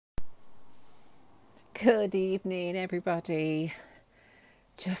Good evening, everybody.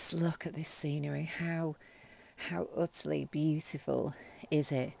 Just look at this scenery. How utterly beautiful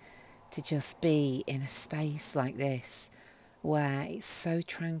is it to just be in a space like this where it's so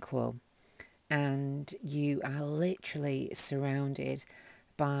tranquil and you are literally surrounded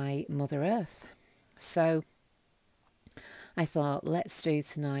by Mother Earth. So I thought, let's do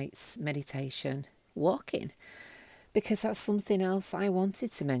tonight's meditation walking, because that's something else I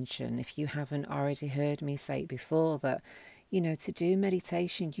wanted to mention. If you haven't already heard me say it before, that to do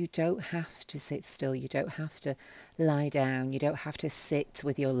meditation, you don't have to sit still, you don't have to lie down, you don't have to sit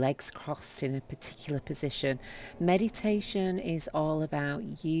with your legs crossed in a particular position. Meditation is all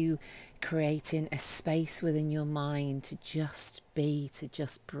about you creating a space within your mind to just be, to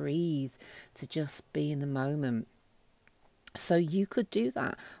just breathe, to just be in the moment. So you could do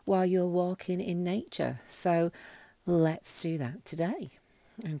that while you're walking in nature. So let's do that today.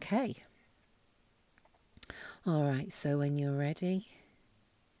 Okay. All right, so when you're ready,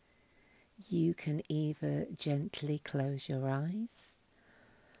 you can either gently close your eyes,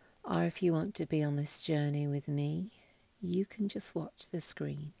 or if you want to be on this journey with me, you can just watch the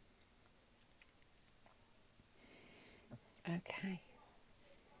screen. Okay.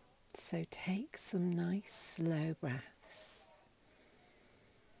 So take some nice slow breaths.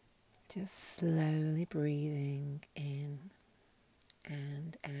 Just slowly breathing in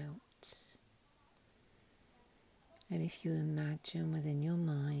and out. And if you imagine within your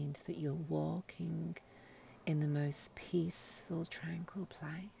mind that you're walking in the most peaceful, tranquil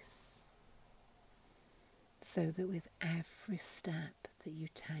place, so that with every step that you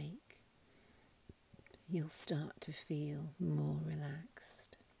take, you'll start to feel more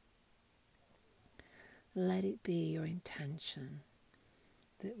relaxed. Let it be your intention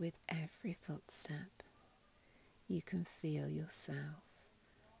that with every footstep, you can feel yourself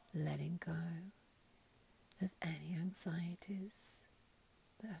letting go of any anxieties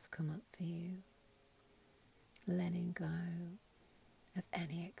that have come up for you, letting go of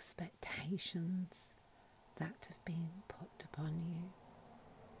any expectations that have been put upon you.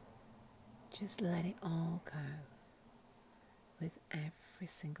 Just let it all go with every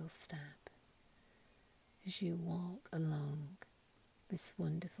single step as you walk along this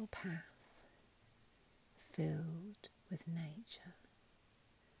wonderful path filled with nature,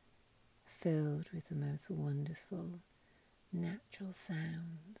 filled with the most wonderful natural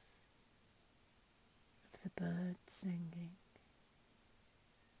sounds of the birds singing,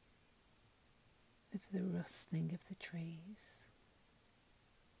 of the rustling of the trees.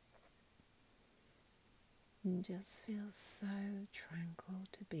 And just feels so tranquil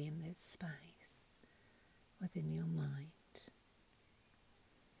to be in this space within your mind.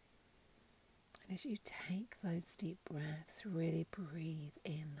 And as you take those deep breaths, really breathe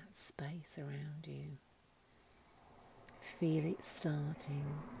in that space around you. Feel it starting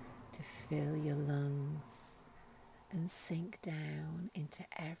to fill your lungs and sink down into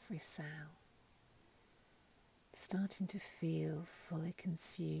every cell, starting to feel fully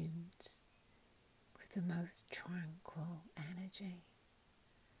consumed with the most tranquil energy,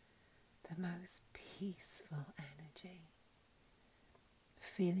 the most peaceful energy,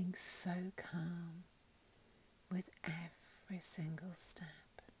 feeling so calm with every single step.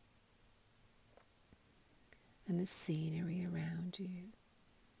 And the scenery around you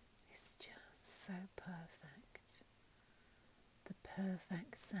is just so perfect. The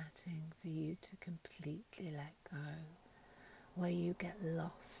perfect setting for you to completely let go, where you get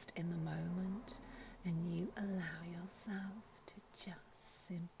lost in the moment and you allow yourself to just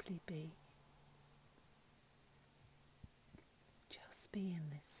simply be. Just be in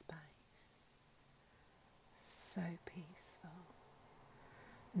this space, so peaceful,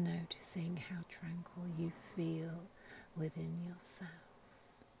 noticing how tranquil you feel within yourself.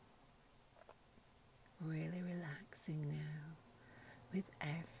 Really relaxing now with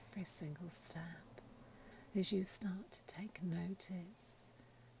every single step as you start to take notice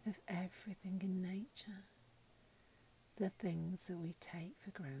of everything in nature, the things that we take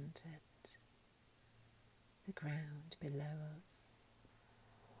for granted, the ground below us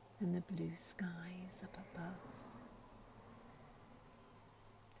and the blue skies up above.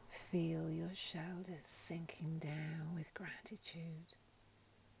 Feel your shoulders sinking down with gratitude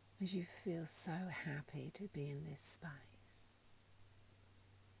as you feel so happy to be in this space,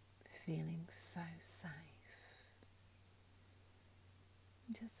 feeling so safe,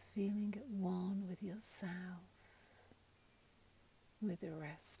 just feeling at one with yourself, with the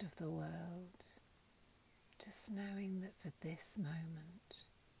rest of the world, just knowing that for this moment,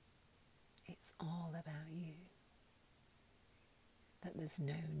 it's all about you. that there's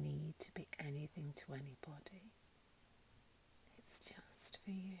no need to be anything to anybody. It's just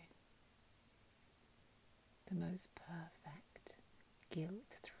for you. The most perfect,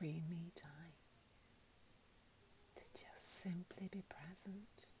 guilt-free me time to just simply be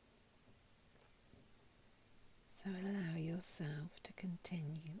present. So allow yourself to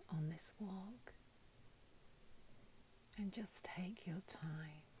continue on this walk and just take your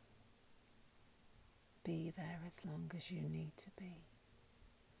time. Be there as long as you need to be.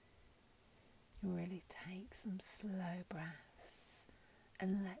 Really take some slow breaths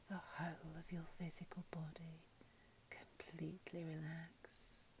and let the whole of your physical body completely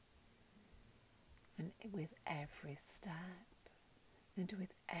relax. And with every step and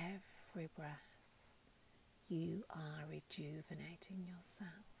with every breath, you are rejuvenating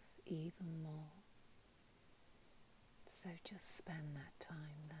yourself even more. So just spend that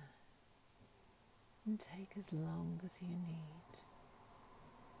time there and take as long as you need.